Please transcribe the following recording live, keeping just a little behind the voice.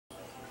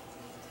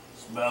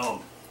Smell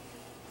them.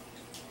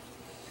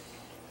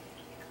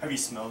 Have you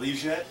smelled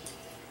these yet?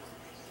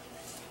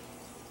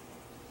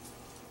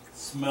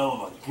 Smell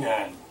them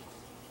again.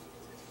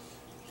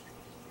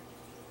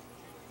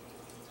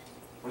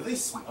 What do they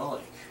smell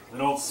like? They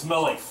don't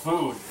smell like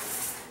food.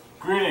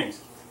 Greetings,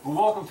 and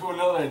welcome to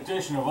another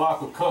edition of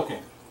Aqua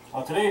Cooking.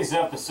 On today's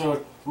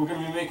episode, we're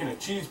going to be making a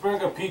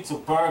cheeseburger pizza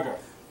burger.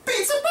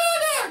 Pizza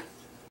burger!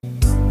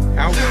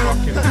 How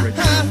fucking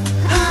original.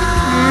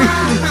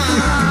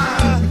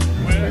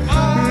 We're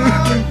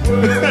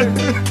awkward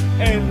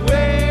and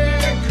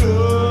we're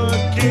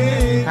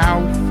cooking.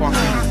 How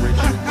fucking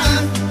original.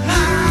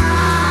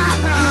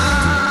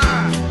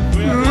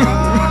 We're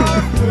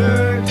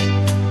awkward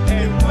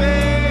and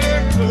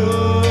we're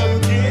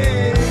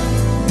cooking.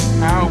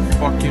 How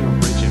fucking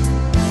original.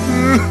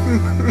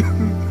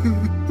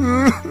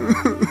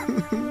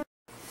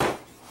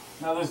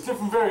 Now there's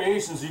different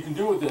variations you can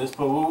do with this,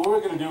 but what we're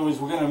going to do is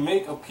we're going to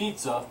make a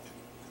pizza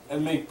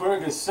and make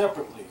burgers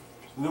separately.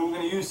 And then we're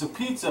going to use the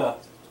pizza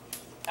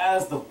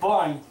as the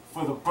bun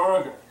for the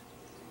burger.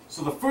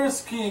 So the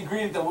first key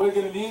ingredient that we're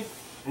going to need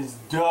is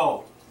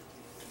dough.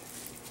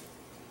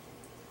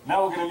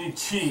 Now we're going to need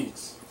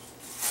cheese.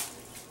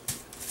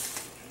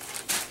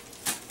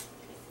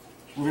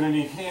 We're going to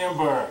need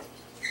hamburger,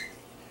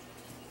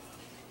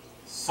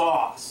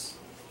 sauce,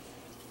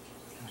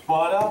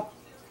 butter,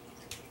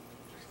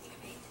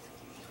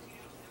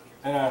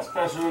 and our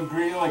special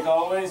ingredient, like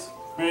always,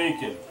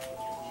 bacon.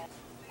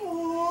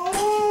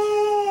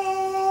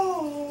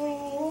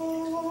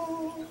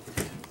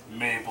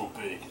 Maple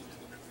bacon.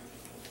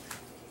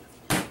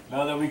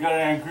 Now that we got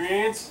our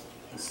ingredients,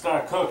 let's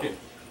start cooking.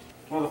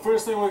 Now the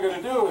first thing we're going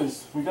to do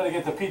is we got to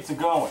get the pizza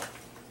going.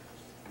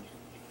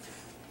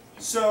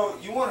 So,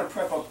 you want to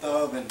prep up the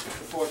oven to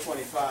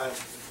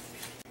 425.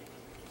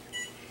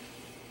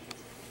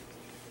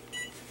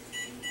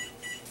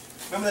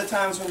 Remember the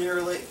times when you were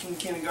in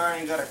kindergarten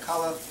and you got a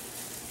color?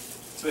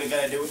 That's what you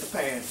got to do with the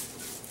pan.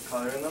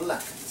 Color in the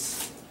lines.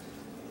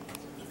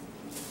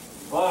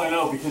 Well, I don't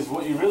know, because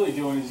what you're really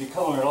doing is you're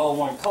coloring it all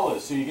one color.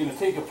 So you're going to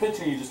take a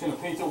picture and you're just going to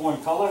paint it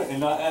one color and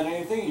not add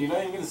anything. You're not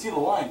even going to see the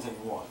lines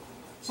anymore.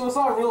 So it's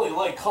not really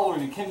like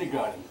coloring in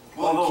kindergarten.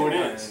 Well, although it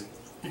is.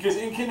 Because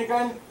in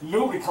kindergarten,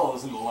 nobody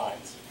colors in the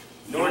lines.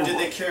 Nor did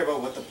they care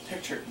about what the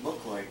picture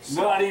looked like.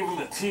 So Not even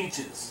the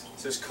teachers.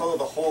 just color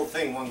the whole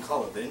thing one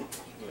color,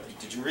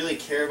 did you really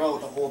care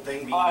about the whole thing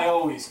being... I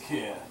always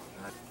care.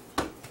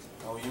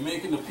 Now, when you're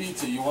making the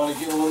pizza, you want to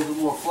get a little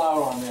bit more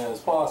flour on there as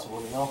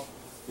possible, you know?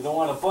 You don't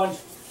want a bunch,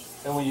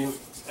 and when you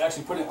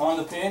actually put it on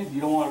the pan,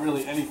 you don't want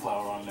really any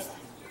flour on there.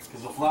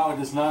 Because the flour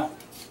does not,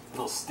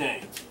 it'll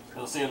stay.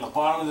 It'll stay on the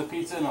bottom of the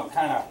pizza, and it'll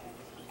kind of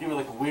give it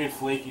like a weird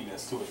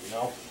flakiness to it, you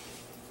know?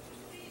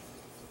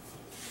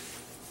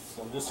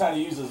 So I'm just trying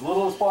to use as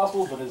little as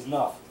possible, but it's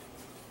enough.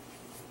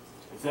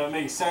 If that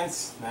makes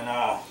sense, then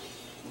it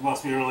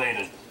must be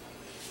related.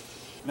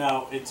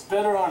 Now, it's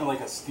better on like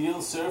a steel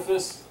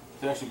surface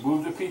to actually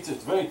move the pizza.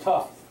 It's very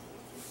tough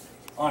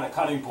on a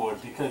cutting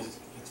board because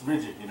it's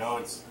rigid, you know.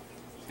 It's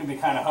going to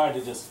be kind of hard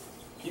to just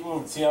keep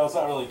moving. See how it's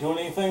not really doing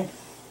anything?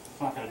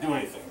 It's not going to do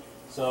anything.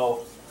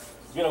 So,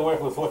 you got to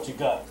work with what you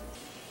got.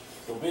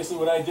 So basically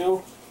what I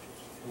do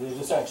is I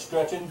just start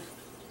stretching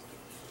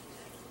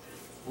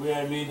where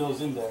I made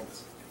those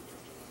indents.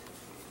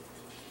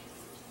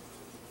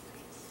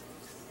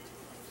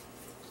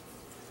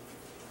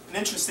 An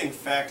interesting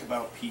fact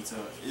about pizza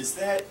is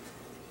that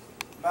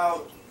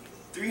about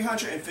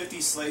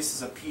 350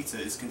 slices of pizza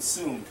is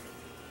consumed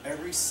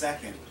every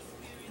second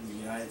in the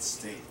United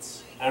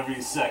States. Every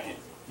second.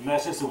 And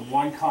that's just in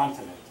one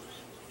continent.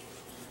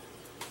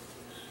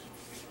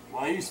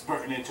 Why are you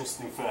spurting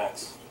interesting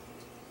facts?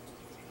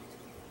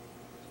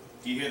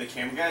 Do you hear the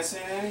camera guy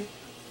saying anything?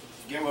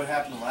 Get what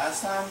happened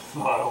last time?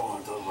 Oh, I don't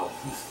want to talk about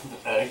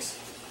the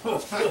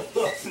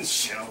eggs.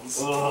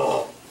 Shells.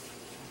 Ugh.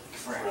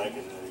 Crap.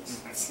 Dragon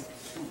eggs.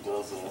 Who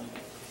does that?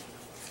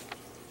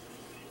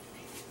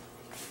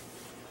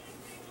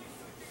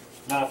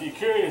 Now, if you're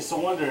curious to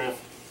wonder if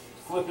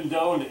flipping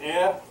dough in the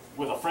air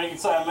with a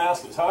Frankenstein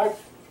mask is hard,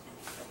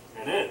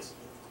 it is.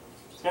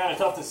 It's kind of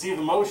tough to see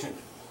the motion.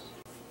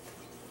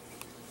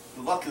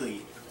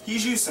 Luckily,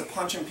 he's used to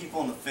punching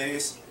people in the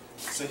face,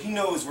 so he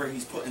knows where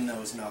he's putting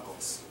those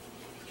knuckles.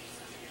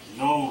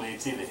 Normally,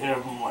 it's either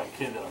him or my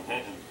kid that I'm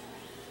hitting.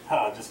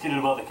 Ha, just kidding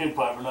about the kid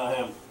part, but not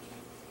him.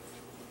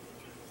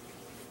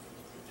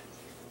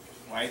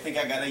 Why do you think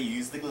I gotta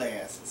use the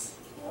glasses?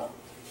 Yeah.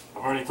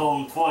 I've already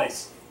told him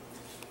twice.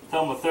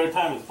 Tell him a third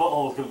time his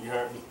butthole's gonna be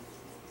hurting.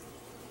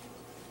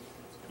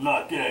 I'm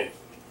not gay.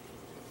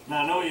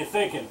 Now I know what you're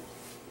thinking.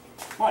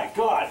 My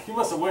God, he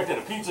must have worked at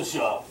a pizza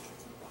shop.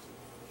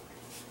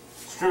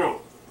 It's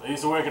true. I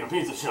used to work at a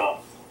pizza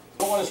shop. You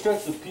don't want to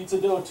stretch the pizza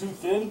dough too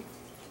thin,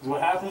 because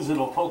what happens is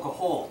it'll poke a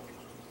hole.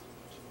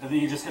 And then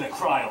you're just gonna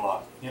cry a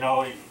lot. You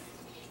know?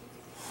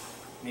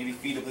 Maybe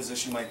fetal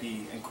position might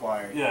be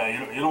inquired. Yeah,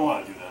 you don't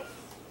want to do that.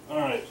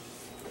 Alright.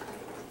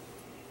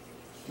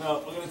 Now,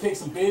 I'm going to take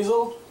some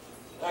basil.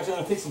 Actually, I'm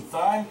going to take some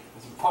thyme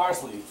and some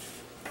parsley.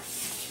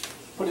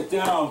 Put it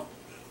down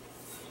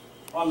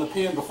on the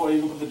pan before you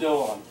even put the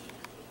dough on.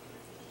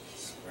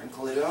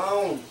 Sprinkle it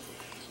on.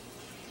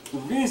 The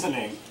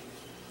reasoning,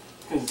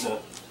 because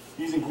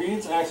these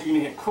ingredients are actually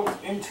going to get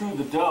cooked into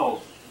the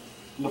dough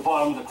in the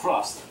bottom of the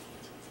crust.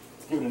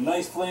 Give it a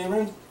nice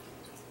flavoring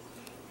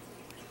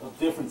of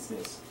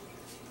differenceness.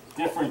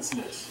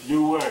 Differenceness.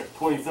 New word,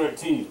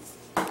 2013.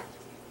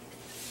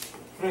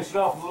 Finish it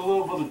off with a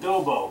little bit of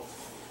adobo.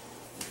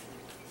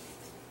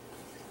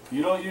 If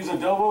you don't use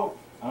adobo,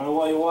 I don't know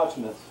why you're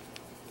watching this.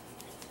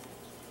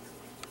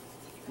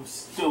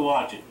 Still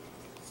watch it.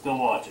 Still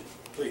watch it.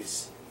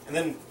 Please. And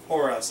then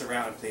pour us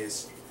around,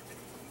 please.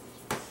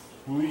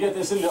 When we get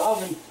this in the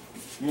oven,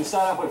 you're going to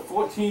start off with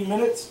 14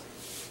 minutes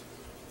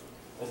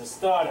as a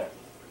starter.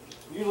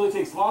 It usually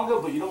takes longer,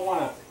 but you don't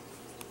want to.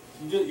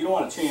 You don't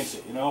want to chance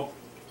it, you know.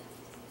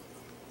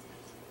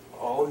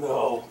 Oh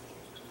no!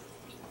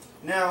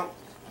 Now,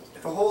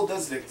 if a hole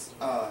does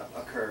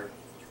occur,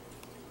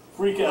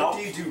 Freak out.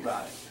 what do you do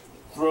about it?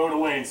 Throw it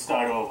away and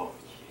start over.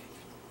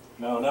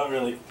 No, not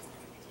really.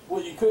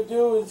 What you could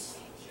do is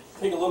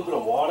take a little bit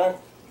of water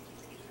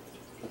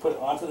and put it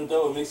onto the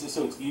dough. It makes it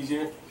so it's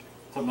easier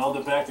to meld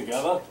it back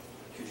together.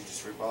 Could you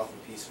just rip off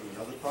a piece from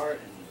another part?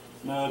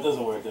 And... No, it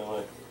doesn't work that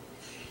way.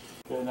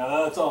 Okay,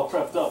 now that's all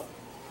prepped up.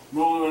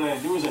 Normally what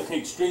I do is I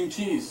take string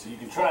cheese. You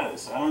can try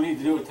this. I don't need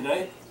to do it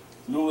today.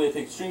 Normally I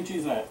take string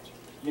cheese and I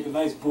make a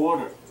nice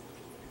border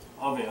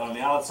of it on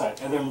the outside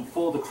and then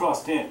fold the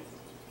crust in.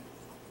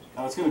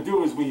 Now what it's going to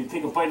do is when you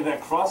take a bite of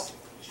that crust,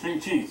 string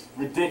cheese.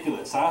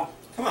 Ridiculous, huh?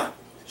 Come on,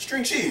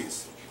 string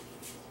cheese.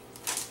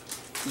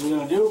 What you're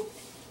going to do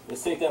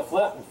is take that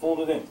flap and fold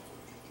it in.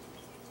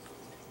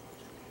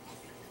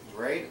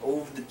 Right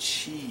over the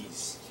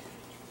cheese.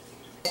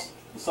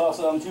 The sauce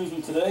that I'm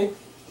choosing today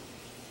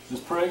is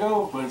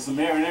Prego, but it's the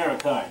marinara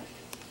kind.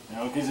 You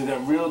know, it gives it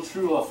that real,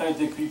 true,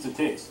 authentic pizza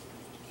taste.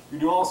 You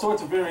do all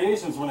sorts of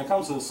variations when it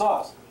comes to the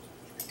sauce.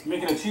 You're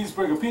making a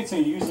cheeseburger pizza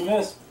and you're using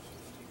this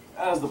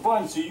as the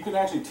bun, so you can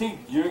actually take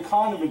your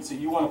condiments that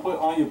you want to put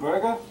on your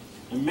burger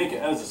and make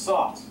it as a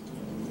sauce.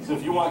 So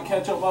if you want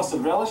ketchup,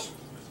 mustard, relish,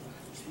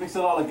 just mix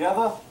it all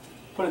together,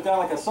 put it down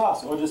like a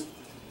sauce, or just,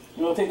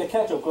 you know, take the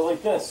ketchup, go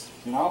like this,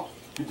 you know?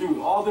 You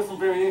do all different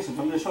variations.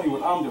 I'm going to show you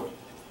what I'm doing.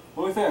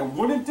 The only thing I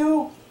wouldn't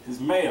do is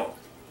mayo,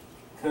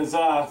 because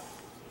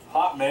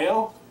hot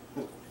mayo,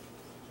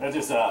 that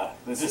just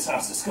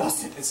sounds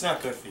disgusting. It's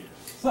not good for you.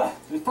 It's not,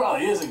 it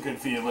probably isn't good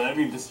for you, but I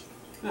mean, just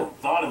the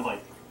thought of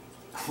like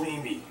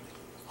creamy,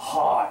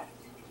 hot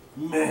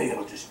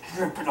mayo just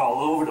dripping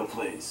all over the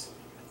place.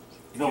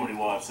 Nobody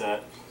wants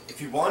that.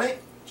 If you want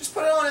it, just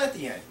put it on at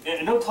the end.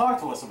 And don't talk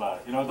to us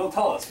about it. You know, don't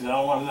tell us because I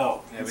don't want to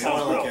know. Yeah, It we sounds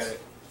don't want to gross. look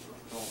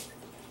at it.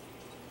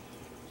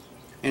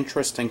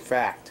 Interesting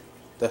fact,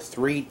 the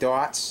 3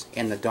 dots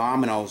in the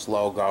Domino's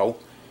logo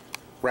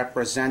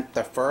represent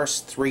the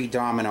first 3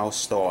 Domino's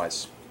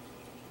stores.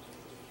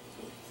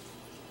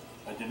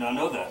 I did not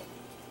know that.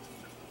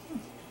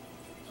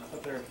 I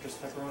thought they were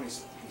just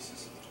pepperoni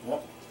pieces.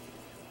 Yep.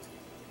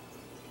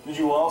 Did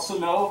you also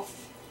know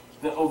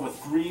that over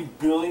 3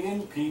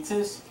 billion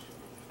pizzas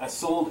are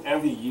sold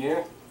every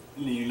year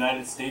in the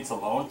United States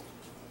alone?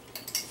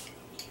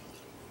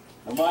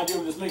 Now mind you,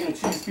 I'm just making a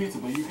cheese pizza,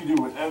 but you can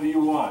do whatever you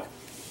want.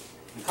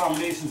 The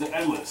combinations are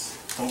endless.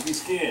 Don't be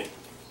scared.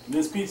 And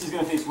this pizza is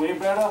going to taste way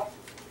better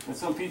than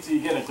some pizza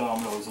you get at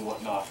Domino's and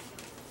whatnot.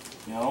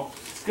 You know?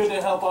 It's good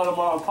to help out a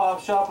mom and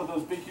pop shop with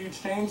those big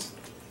huge chains.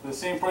 For the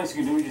same price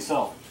you can do it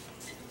yourself.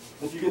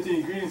 If you get the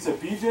ingredients at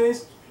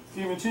BJ's, it's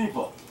even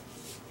cheaper.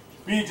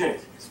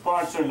 BJ's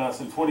sponsoring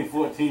us in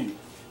 2014.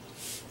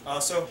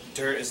 Also,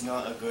 dirt is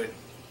not a good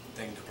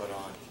thing to put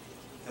on.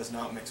 It does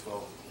not mix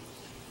well.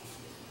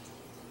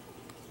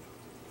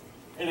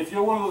 And if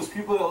you're one of those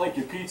people that like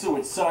your pizza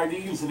with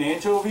sardines and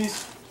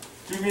anchovies,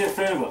 do me a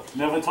favor,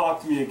 never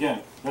talk to me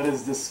again. That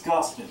is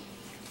disgusting.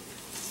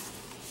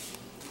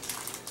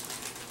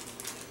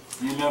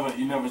 You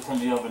never turn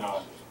the oven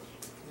on.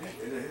 Yeah,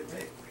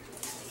 it.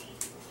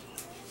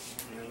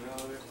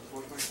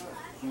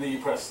 And then you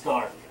press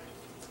start.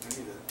 I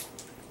need that.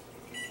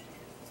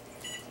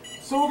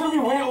 So we're gonna be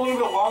waiting a little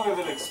bit longer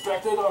than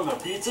expected on the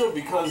pizza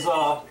because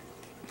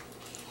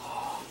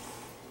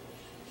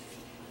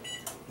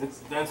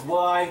that's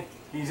why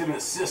he's an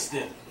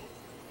assistant.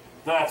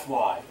 That's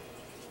why.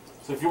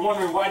 So if you're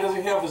wondering why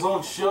doesn't he have his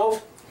own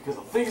show, because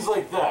of things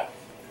like that.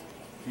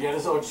 If he had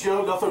his own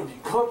show, nothing would be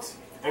cooked.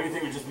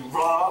 Everything would just be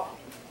raw.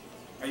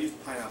 I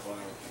used pineapple on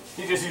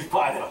everything. He just used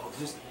pineapple.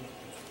 Just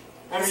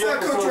every not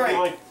episode cooked would be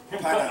right. like him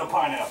cutting a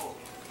pineapple.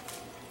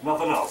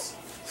 Nothing else.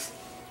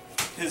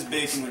 His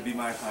bacon would be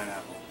my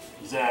pineapple.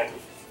 Exactly.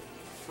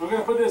 So we're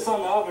gonna put this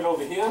on the oven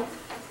over here.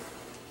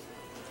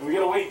 And we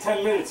gotta wait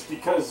 10 minutes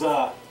because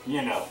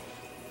you know.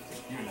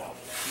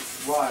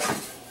 Why?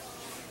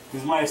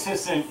 Because my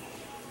assistant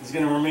is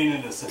gonna remain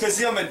an assistant.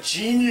 Because I'm a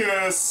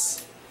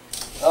genius.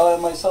 I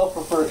myself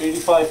prefer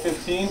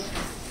 85-15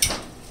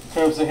 in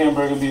terms of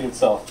hamburger meat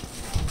itself.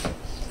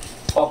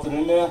 Pop it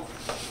in there.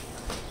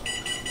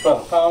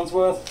 About a pound's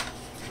worth.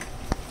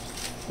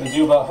 And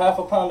do about half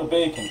a pound of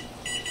bacon.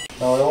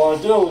 Now what I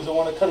want to do is I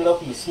want to cut it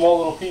up into small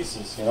little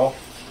pieces, you know.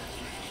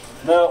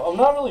 Now, I'm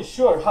not really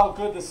sure how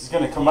good this is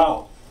going to come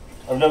out.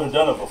 I've never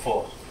done it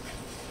before.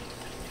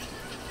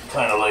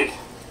 Kind of like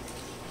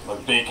my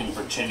bacon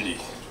virginity.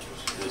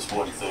 This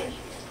one thing.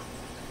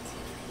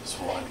 This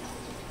one.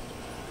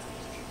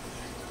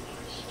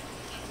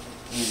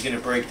 He's gonna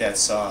break that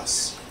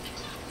sauce.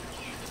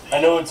 I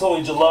know it's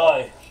only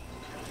July,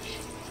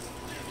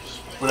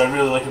 but I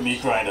really like a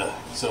meat grinder.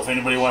 So if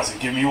anybody wants to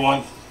give me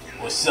one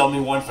or sell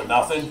me one for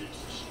nothing,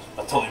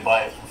 I'll totally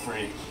buy it for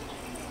free.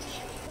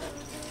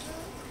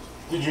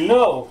 Did you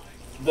know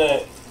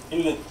that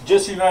in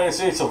just the United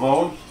States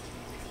alone,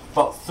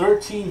 about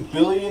 13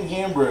 billion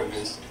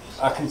hamburgers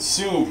are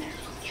consumed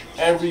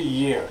every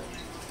year?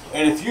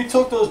 And if you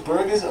took those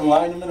burgers and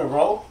lined them in a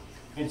row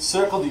and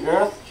circled the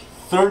earth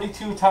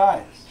 32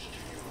 times.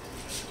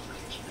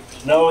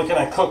 Not only can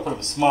I cook, but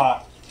I'm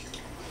smart.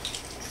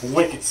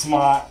 Wicked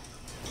smart.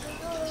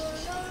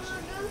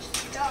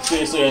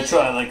 Seriously, I'd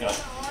try like a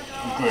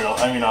griddle.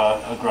 I mean,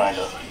 a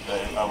grinder.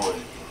 I would.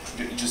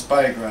 Just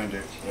buy a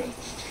grinder. Yeah.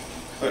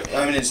 But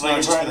I mean, it's Like not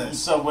a just grinder for from this.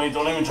 Subway.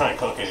 Don't even try to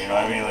cook it. You know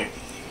what I mean? Like,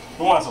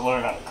 who wants to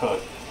learn how to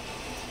cook?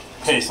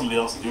 Pay somebody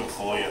else to do it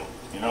for you.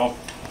 You know?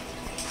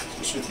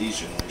 Just with these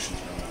generations.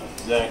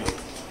 Exactly.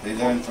 They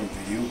learn from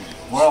you.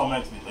 We're all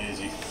meant to be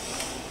lazy.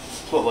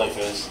 That's what life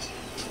is.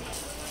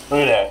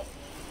 Look at that.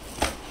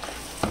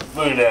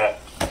 Look at that.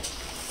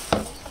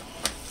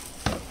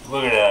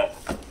 Look at that.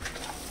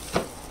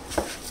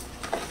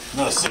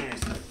 No,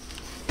 seriously.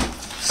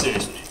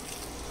 Seriously.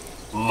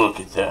 Look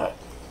at that.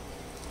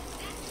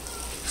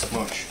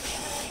 Smush.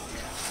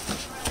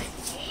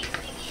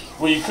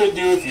 What you could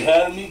do if you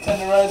had a meat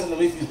tenderizer to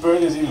make these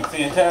burgers even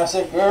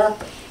fantastic,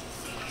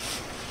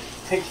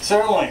 take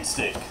sirloin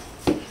steak.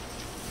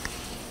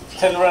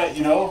 Tenderize,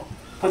 you know,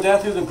 put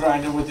that through the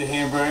grinder with the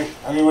hamburger.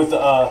 I mean, with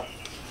the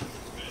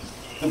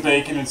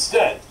bacon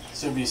instead.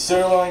 So it'd be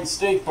sirloin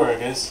steak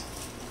burgers.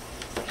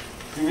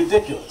 It'd be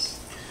ridiculous.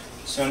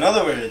 So in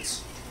other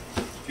words,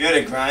 if you had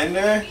a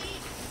grinder,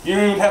 You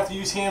don't even have to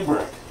use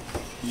hamburger.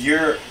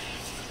 your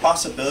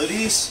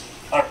possibilities.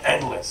 Are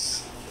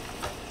endless.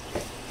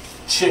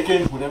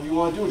 Chicken, whatever you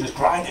want to do, just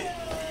grind it.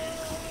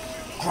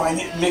 Grind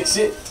it, mix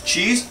it,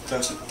 Cheese, throw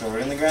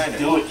it in the grinder.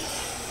 do it.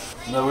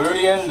 Now we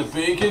already added the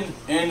bacon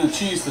and the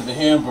cheese to the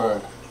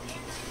hamburger.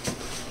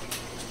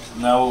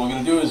 Now what we're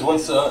going to do is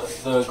once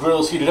the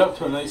grill's heated up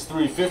to a nice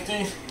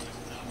 350,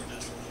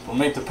 we'll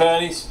make the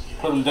patties,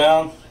 put them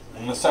down,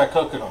 and we'll start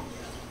cooking them.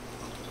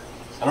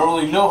 I don't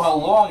really know how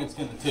long it's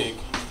going to take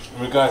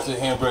in regards to the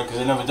hamburger because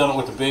I've never done it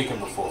with the bacon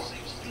before.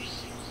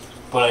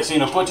 But I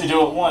seen a butcher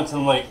do it once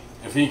and I'm like,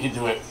 if he can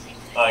do it,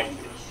 I can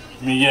do it.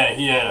 I mean, yeah,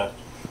 he had a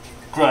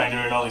grinder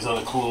and all these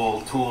other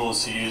cool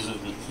tools he uses.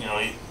 You know,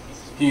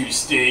 he used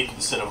steak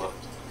instead of a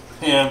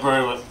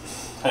hamburger. But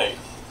hey,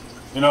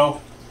 you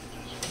know,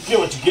 you get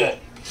what you get.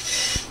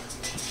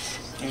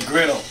 And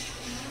griddle.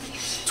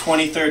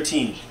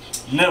 2013.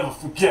 Never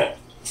forget.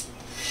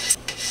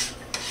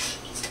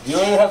 You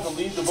don't even have to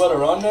leave the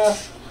butter on there.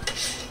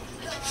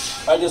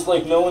 I just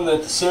like knowing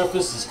that the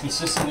surface is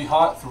consistently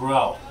hot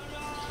throughout.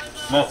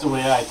 And that's the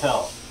way I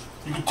tell.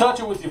 You can touch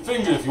it with your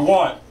finger if you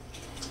want,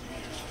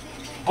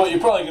 but you're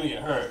probably going to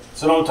get hurt.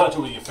 So don't touch it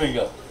with your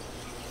finger.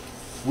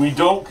 We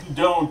don't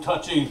condone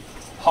touching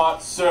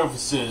hot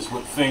surfaces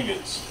with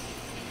fingers.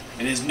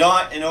 It is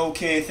not an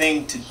okay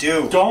thing to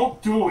do.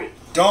 Don't do it.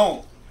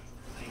 Don't.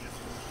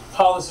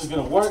 How this is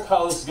going to work,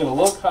 how this is going to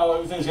look, how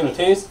everything's going to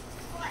taste,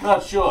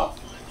 not sure.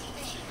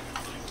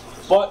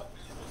 But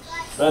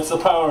that's the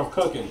power of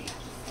cooking.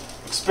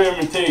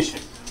 Experimentation.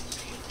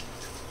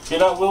 If you're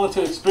not willing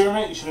to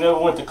experiment, you should have never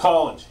went to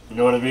college. You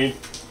know what I mean?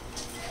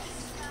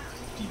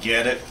 You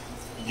get it?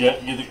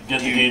 Get the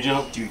gay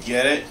joke? Do you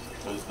get it?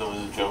 That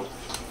was a joke.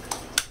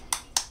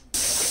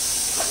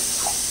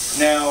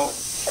 Now,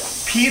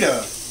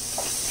 PETA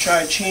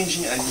tried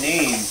changing a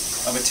name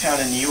of a town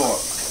in New York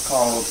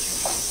called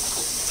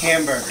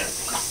Hamburger.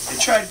 They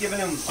tried giving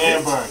him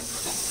Hamburg.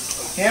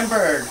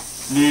 Hamburg.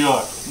 New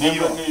York. New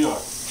Hamburg, York. New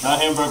York. Not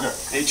hamburger.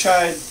 They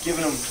tried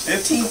giving him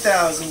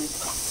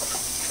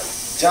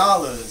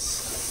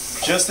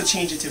 $15,000 just to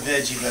change it to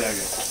Veggie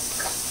Burger.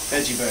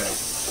 Veggie Burger.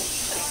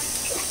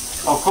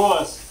 Of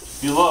course,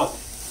 if you look,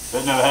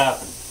 that never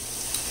happened.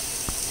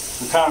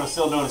 The town is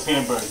still known as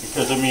Hamburg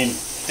because, I mean,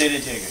 They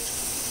didn't take it.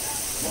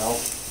 you know,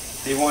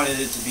 They wanted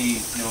it to be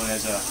known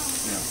as a,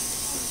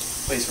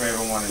 place where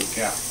everyone wanted to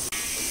go.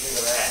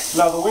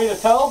 now the way to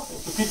tell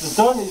if the pizza's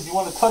done is you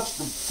want to touch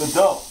the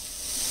dough.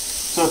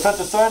 So touch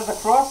the side of the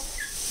crust,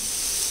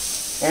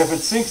 and if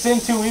it sinks in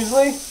too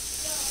easily,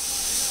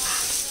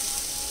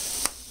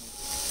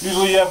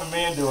 usually you have a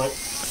man do it.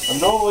 And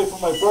normally for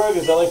my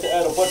burgers, I like to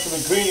add a bunch of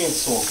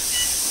ingredients to them.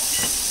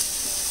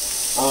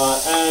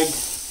 Egg,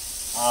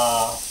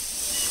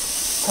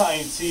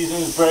 cayenne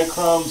seasonings,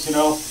 breadcrumbs, you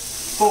know.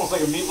 It's almost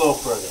like a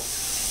meatloaf burger.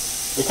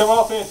 They come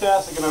out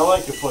fantastic and I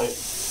like it, but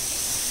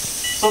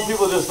some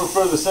people just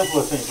prefer the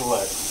simpler things of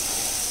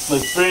life.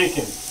 Like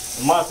bacon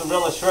and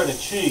mozzarella shredded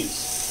cheese.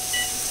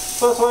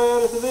 So that's why I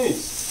added to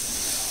these.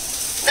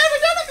 Never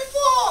done it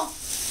before!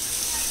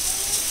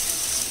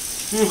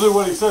 It's usually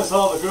what he says to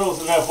all the girls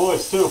in that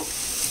voice, too.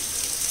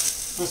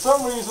 For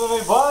some reason,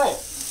 they buy it.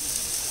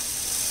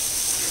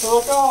 They're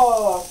like,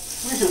 oh,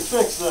 we should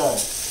fix that.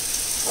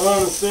 I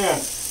don't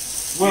understand.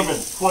 Women,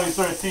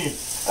 2013.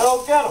 I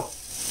don't get them.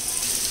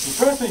 The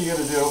first thing you're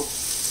going to do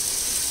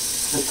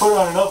is put it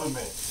on an oven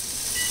mitt.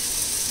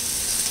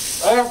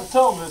 I have to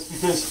tell him this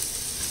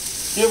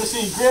because you ever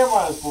seen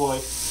Grandma's Boy?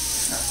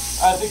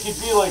 I think he'd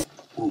be like,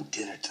 ooh,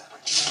 dinner time.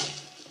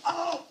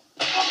 Oh,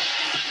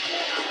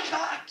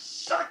 God,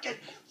 sucking,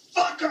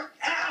 fucker,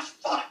 ass,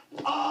 fuck.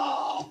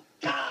 Oh,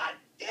 God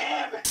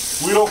damn it.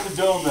 we don't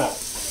condone that.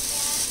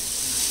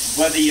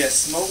 Whether you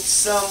smoked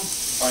some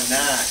or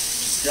not,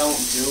 just don't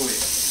do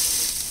it.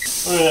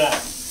 Look at that.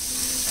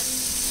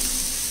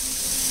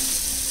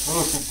 It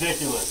looks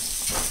ridiculous.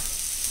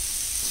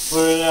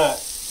 Look at that.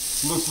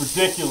 It looks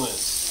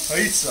ridiculous.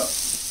 Pizza.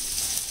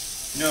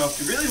 You know, if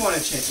you really want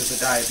to change with the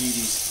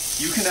diabetes,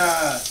 you can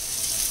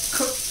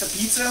cook the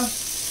pizza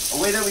a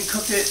way that we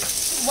cooked it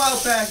a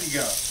while back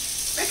ago.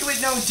 Make it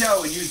with no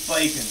dough and use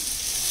bacon.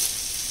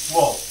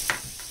 Whoa.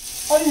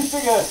 How do you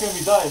figure that's going to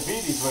be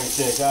diabetes right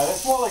there, guy?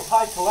 That's more like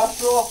high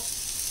cholesterol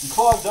and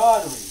clogged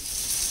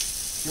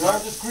arteries. You know,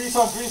 just grease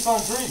on grease on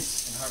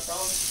grease. And heart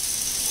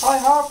problems? High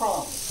heart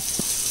problems.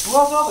 And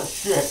lots of other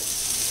shit.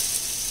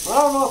 But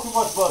I don't know too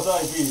much about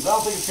diabetes. I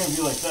don't think it's going to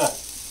be like that.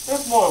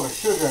 It's more of a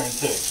sugar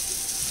intake.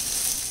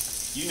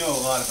 You know a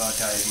lot about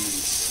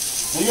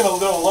diabetes. And you're going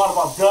to know a lot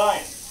about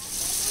dying.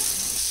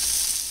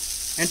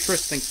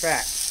 Interesting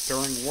fact,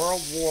 during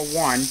World War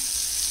I,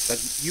 the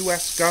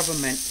U.S.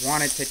 government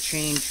wanted to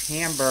change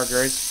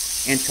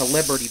hamburgers into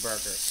Liberty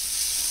Burgers.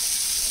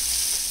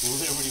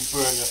 Liberty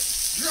Burger.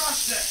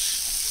 Drosh this!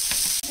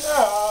 Yeah,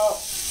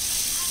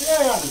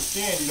 I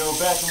understand, you know,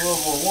 back in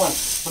World War I.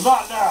 But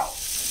not now.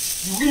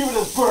 You leave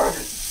it as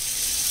burgers.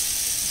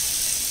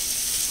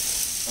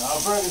 Now,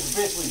 our burgers are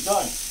basically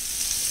done.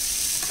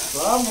 So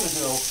what I'm going to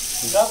do,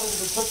 is now that it's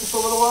been cooking for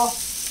a little while,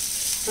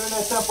 turn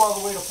that temp all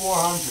the way to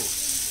 400.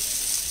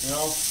 You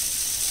know?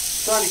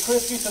 It's already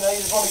crispy, so now you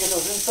just want to get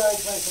those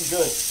insides nice and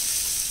good.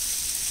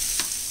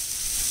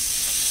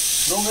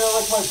 Normally I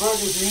like my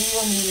burgers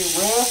medium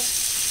rare.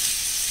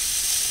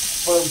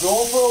 But I'm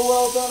going for a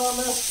well done on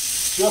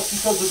this, just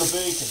because of the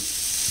bacon.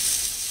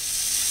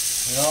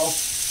 You know?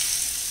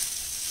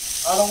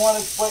 I don't want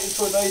to bite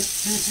into a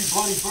nice, juicy,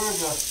 bloody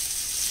burger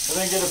and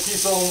then get a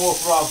piece of more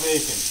raw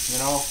bacon, you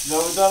know?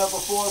 Never done it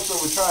before, so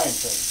we're trying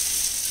things.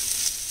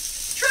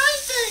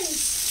 Trying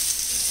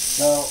things!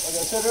 Now, like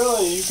I said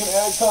earlier, you can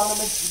add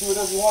condiments, you can do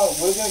whatever you want.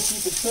 We're going to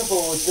keep it simple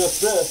with just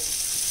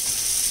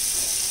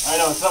this. I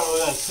know it's not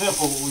really that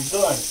simple what we've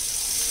done,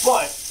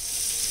 but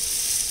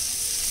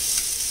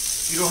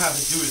You don't have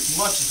to do as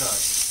much as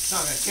us. It's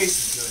not going to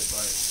taste as good,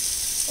 but...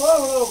 well,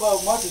 I don't know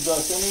about much of that.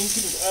 I mean, you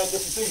can just add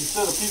different things.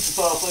 Instead of pizza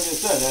sauce, like I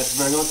said, add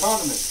regular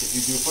condiments if you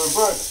do for a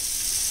burger.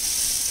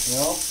 You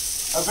know?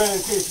 I bet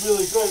it tastes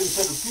really good.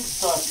 Instead of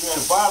pizza sauce, you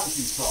add a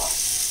barbecue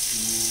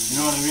sauce.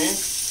 You know what I mean?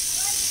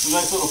 Some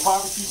nice little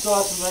barbecue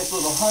sauce, some nice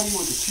little honey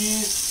with the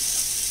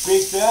cheese.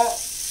 Bake that,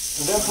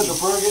 and then put the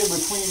burger in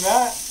between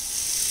that.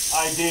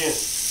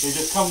 Ideas. They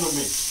just come to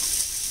me.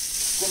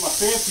 Get my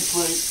fancy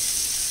plate,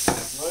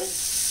 right?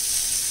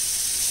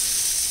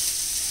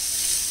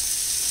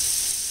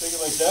 Take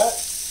it like that.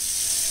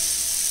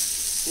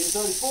 See, it's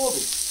already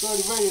folded. It's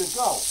already ready to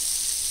go.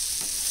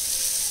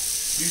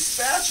 Use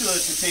spatula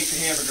to take the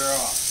hamburger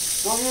off.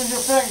 Don't use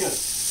your fingers.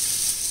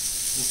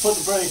 Just put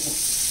the bacon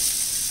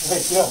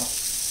right down.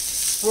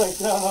 Right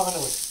down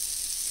onto it.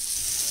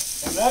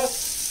 And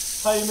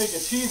that's how you make a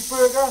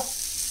cheeseburger,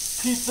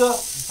 pizza,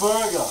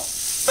 burger.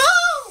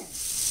 Boom!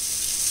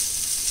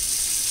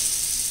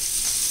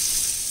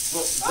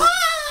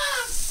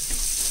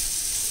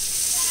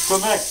 Till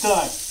next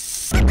time.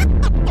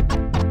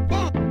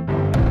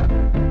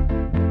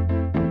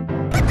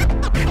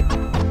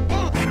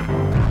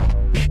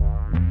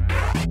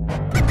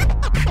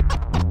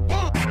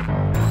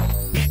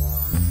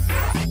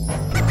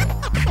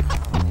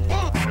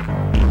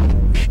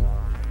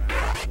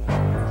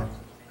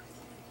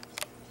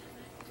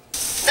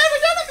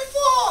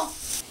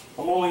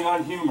 I'm only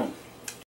non-human.